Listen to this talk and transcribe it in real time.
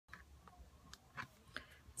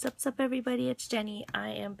What's up everybody, it's Jenny. I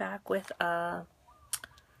am back with a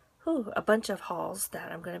bunch of hauls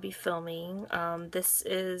that I'm going to be filming. This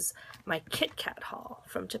is my Kit Kat haul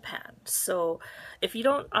from Japan. So if you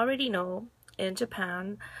don't already know, in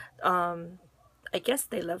Japan, I guess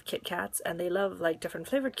they love Kit Kats and they love like different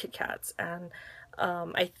flavored Kit Kats, and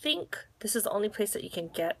I think this is the only place that you can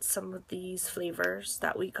get some of these flavors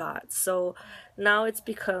that we got. So now it's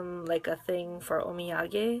become like a thing for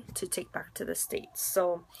omiyage to take back to the States.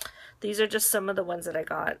 So these are just some of the ones that I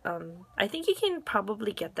got. I think you can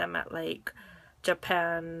probably get them at like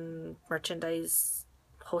Japan merchandise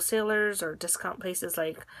wholesalers or discount places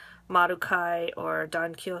like Marukai or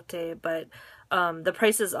Don Quixote, but the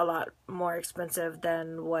price is a lot more expensive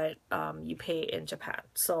than what you pay in Japan.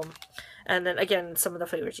 So, and then again, some of the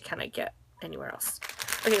flavors you cannot get anywhere else.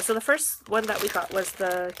 Okay, so the first one that we got was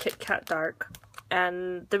the Kit Kat Dark.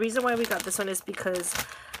 And the reason why we got this one is because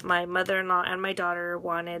my mother-in-law and my daughter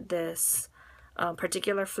wanted this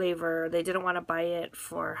particular flavor. They didn't want to buy it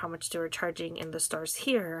for how much they were charging in the stores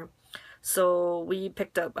here. So we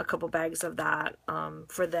picked up a couple bags of that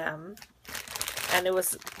for them. And it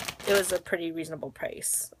was a pretty reasonable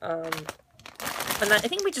price. And I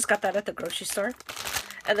think we just got that at the grocery store.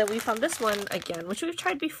 And then we found this one again, which we've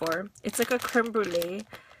tried before. It's like a creme brulee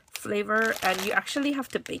flavor, and you actually have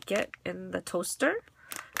to bake it in the toaster.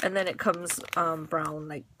 And then it comes brown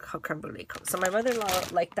like how creme brulee comes. So my mother-in-law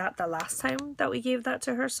liked that the last time that we gave that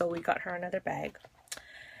to her, so we got her another bag.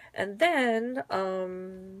 And then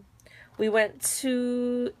we went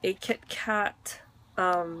to a Kit Kat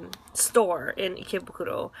store in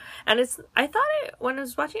Ikebukuro, and I thought when I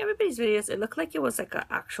was watching everybody's videos, it looked like it was like an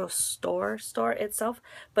actual store itself,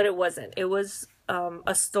 but it wasn't. It was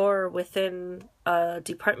a store within a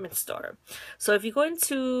department store. So if you go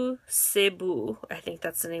into Cebu, I think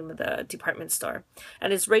that's the name of the department store,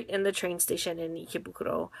 and it's right in the train station in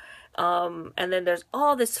Ikebukuro. And then there's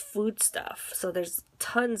all this food stuff. So there's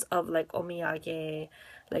tons of like omiyage,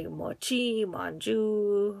 like mochi,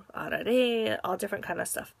 manju, arare, all different kind of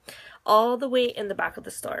stuff. All the way in the back of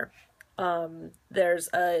the store, there's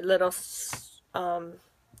a little,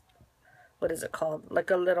 what is it called? Like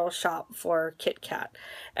a little shop for Kit Kat.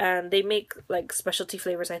 And they make like specialty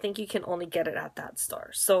flavors. I think you can only get it at that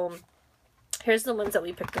store. So here's the ones that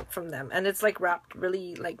we picked up from them. And it's like wrapped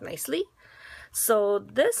really like nicely. So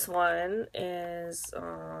this one is,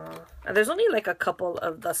 and there's only like a couple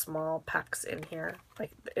of the small packs in here.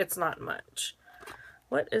 Like, it's not much.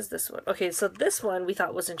 What is this one? Okay, so this one we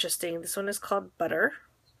thought was interesting. This one is called Butter.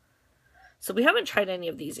 So we haven't tried any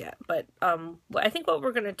of these yet, but I think what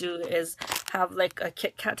we're going to do is have like a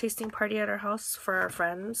Kit Kat tasting party at our house for our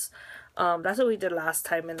friends. That's what we did last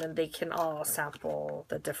time, and then they can all sample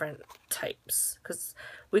the different types. Because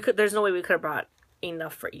there's no way we could have brought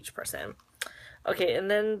enough for each person. Okay, and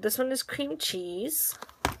then this one is cream cheese.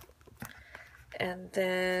 And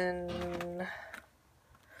then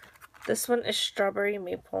this one is strawberry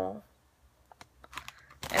maple.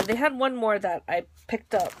 And they had one more that I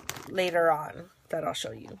picked up later on that I'll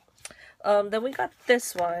show you. Then we got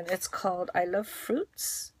this one. It's called I Love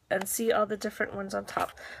Fruits. And see all the different ones on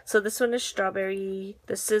top. So this one is strawberry.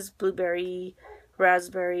 This is blueberry,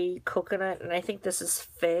 raspberry, coconut, and I think this is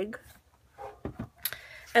fig.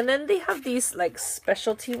 And then they have these like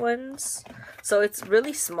specialty ones. So it's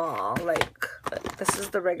really small. Like this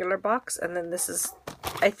is the regular box, and then this is,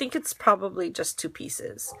 I think it's probably just 2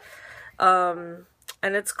 pieces. And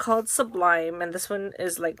it's called Sublime, and this one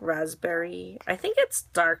is like raspberry. I think it's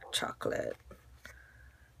dark chocolate.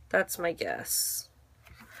 That's my guess.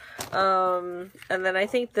 And then I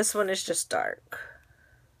think this one is just dark.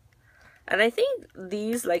 And I think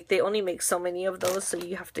these, like, they only make so many of those, so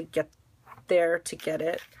you have to get there to get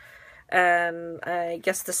it. And I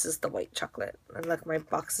guess this is the white chocolate, and like my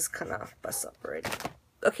box is kind of bust up already.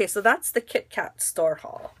 Okay, so that's the Kit Kat store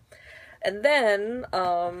haul. And then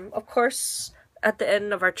of course at the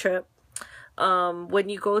end of our trip, when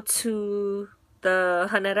you go to the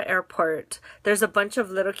Haneda airport, there's a bunch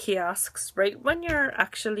of little kiosks right when you're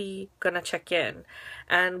actually gonna check in,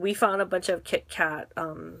 and we found a bunch of Kit Kat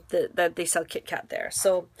that they sell Kit Kat there.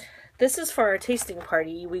 So this is for our tasting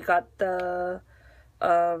party. We got the,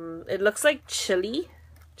 it looks like chili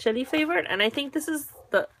flavored. And I think this is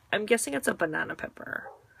I'm guessing it's a banana pepper.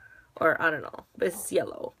 Or, I don't know. But it's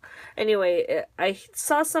yellow. Anyway, I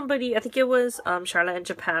saw somebody, I think it was Charlotte in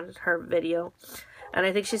Japan, her video. And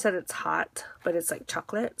I think she said it's hot, but it's like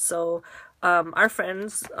chocolate. So, our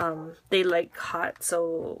friends, they like hot.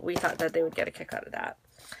 So we thought that they would get a kick out of that.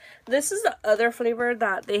 This is the other flavor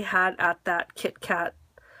that they had at that Kit Kat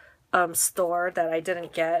store that I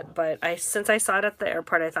didn't get, but since I saw it at the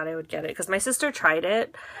airport, I thought I would get it because my sister tried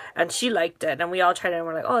it and she liked it, and we all tried it and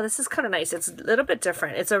we're like, oh, this is kind of nice. It's a little bit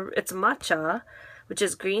different. It's matcha, which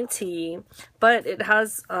is green tea, but it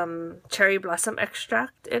has cherry blossom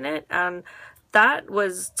extract in it, and that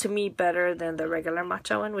was to me better than the regular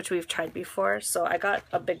matcha one, which we've tried before. So I got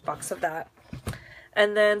a big box of that.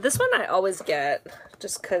 And then this one I always get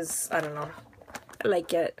just because, I don't know, I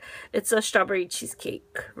like it. It's a strawberry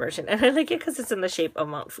cheesecake version, and I like it because it's in the shape of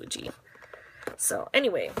Mount Fuji. So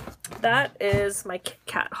anyway, that is my Kit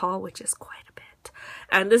Kat haul, which is quite a bit.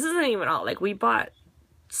 And this isn't even all. Like, we bought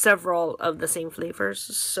several of the same flavors,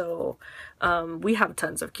 so we have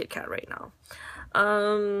tons of Kit Kat right now.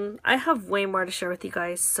 I have way more to share with you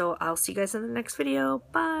guys, so I'll see you guys in the next video.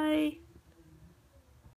 Bye!